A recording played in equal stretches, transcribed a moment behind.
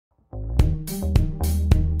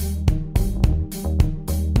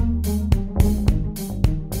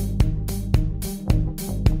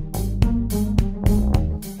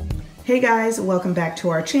Hey guys, welcome back to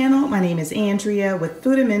our channel. My name is Andrea with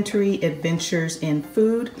Foodimentary Adventures in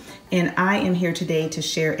Food, and I am here today to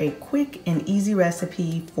share a quick and easy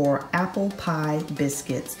recipe for apple pie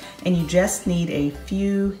biscuits. And you just need a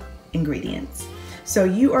few ingredients. So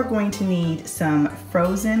you are going to need some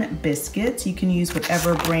frozen biscuits. You can use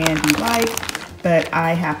whatever brand you like, but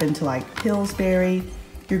I happen to like Pillsbury.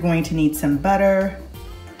 You're going to need some butter,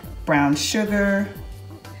 brown sugar,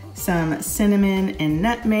 some cinnamon and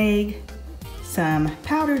nutmeg, some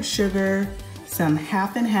powdered sugar, some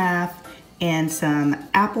half and half, and some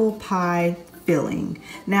apple pie filling.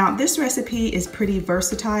 Now this recipe is pretty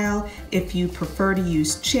versatile. If you prefer to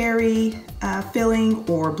use cherry filling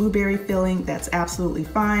or blueberry filling, that's absolutely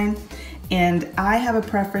fine. And I have a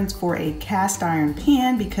preference for a cast iron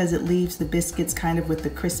pan because it leaves the biscuits kind of with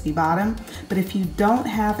the crispy bottom. But if you don't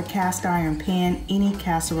have a cast iron pan, any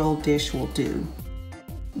casserole dish will do.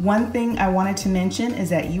 One thing I wanted to mention is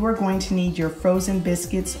that you are going to need your frozen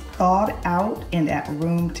biscuits thawed out and at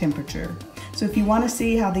room temperature. So if you want to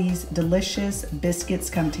see how these delicious biscuits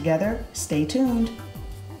come together, stay tuned.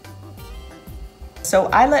 So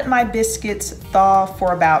I let my biscuits thaw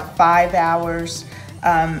for about 5 hours.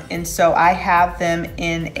 And so I have them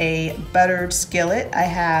in a buttered skillet. I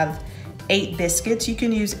have 8 biscuits. You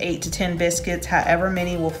can use 8 to 10 biscuits, however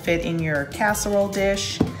many will fit in your casserole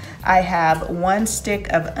dish. I have 1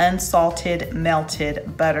 stick of unsalted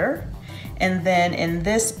melted butter. And then in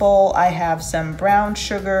this bowl, I have some brown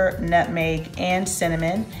sugar, nutmeg, and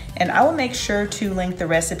cinnamon. And I will make sure to link the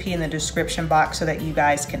recipe in the description box so that you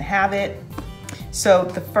guys can have it. So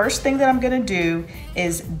the first thing that I'm gonna do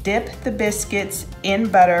is dip the biscuits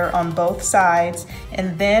in butter on both sides,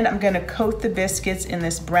 and then I'm gonna coat the biscuits in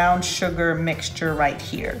this brown sugar mixture right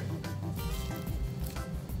here.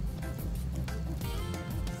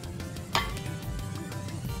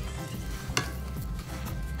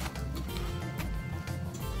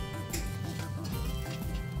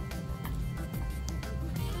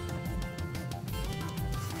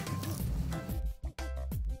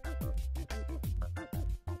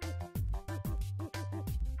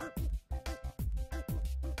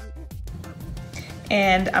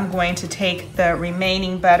 And I'm going to take the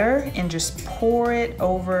remaining butter and just pour it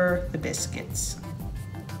over the biscuits.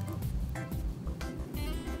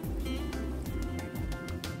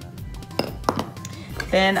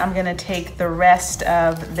 Then I'm gonna take the rest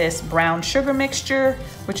of this brown sugar mixture,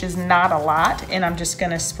 which is not a lot, and I'm just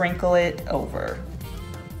gonna sprinkle it over.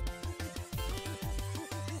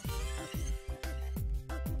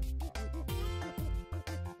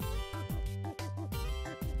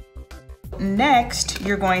 Next,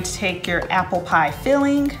 you're going to take your apple pie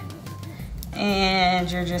filling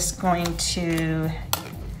and you're just going to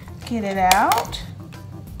get it out.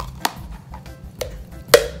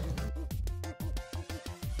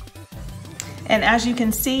 And as you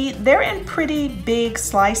can see, they're in pretty big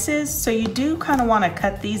slices, so you do kind of want to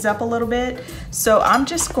cut these up a little bit. So I'm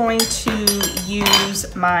just going to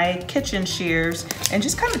use my kitchen shears and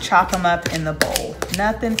just kind of chop them up in the bowl.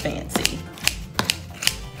 Nothing fancy.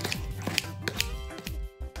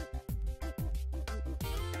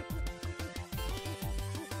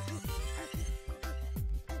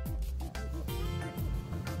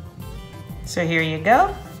 So here you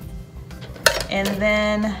go. And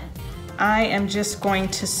then I am just going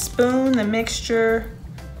to spoon the mixture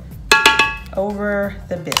over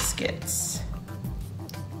the biscuits.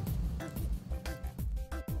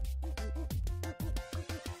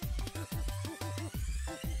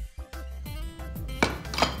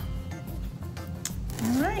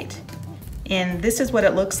 All right. And this is what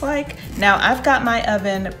it looks like. Now I've got my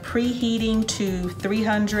oven preheating to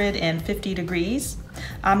 350 degrees.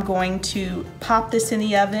 I'm going to pop this in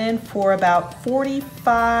the oven for about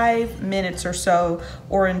 45 minutes or so,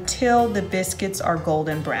 or until the biscuits are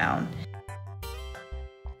golden brown.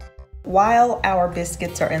 While our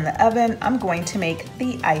biscuits are in the oven, I'm going to make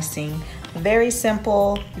the icing. Very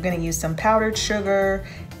simple. You're going to use some powdered sugar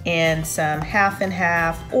and some half and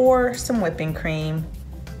half, or some whipping cream,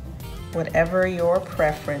 whatever your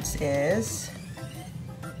preference is.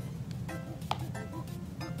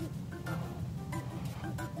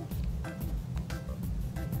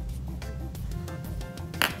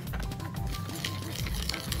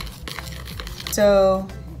 So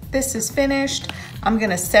this is finished. I'm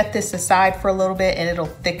gonna set this aside for a little bit and it'll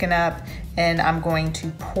thicken up, and I'm going to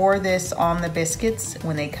pour this on the biscuits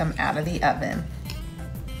when they come out of the oven.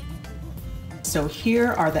 So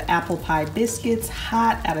here are the apple pie biscuits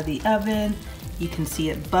hot out of the oven. You can see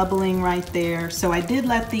it bubbling right there. So I did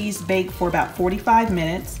let these bake for about 45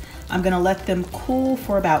 minutes. I'm gonna let them cool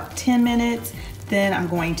for about 10 minutes. Then I'm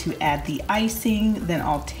going to add the icing. Then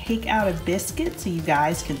I'll take out a biscuit so you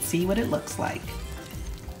guys can see what it looks like.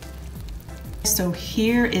 So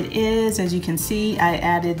here it is. As you can see, I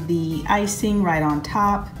added the icing right on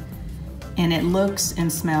top, and it looks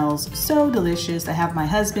and smells so delicious. I have my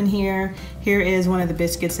husband here. Here is one of the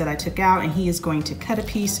biscuits that I took out, and he is going to cut a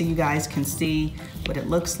piece so you guys can see what it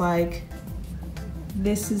looks like.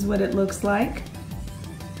 This is what it looks like.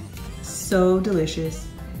 So delicious.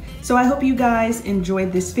 So I hope you guys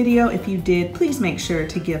enjoyed this video. If you did, please make sure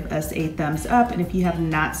to give us a thumbs up. And if you have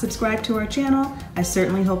not subscribed to our channel, I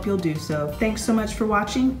certainly hope you'll do so. Thanks so much for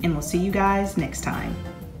watching, and we'll see you guys next time.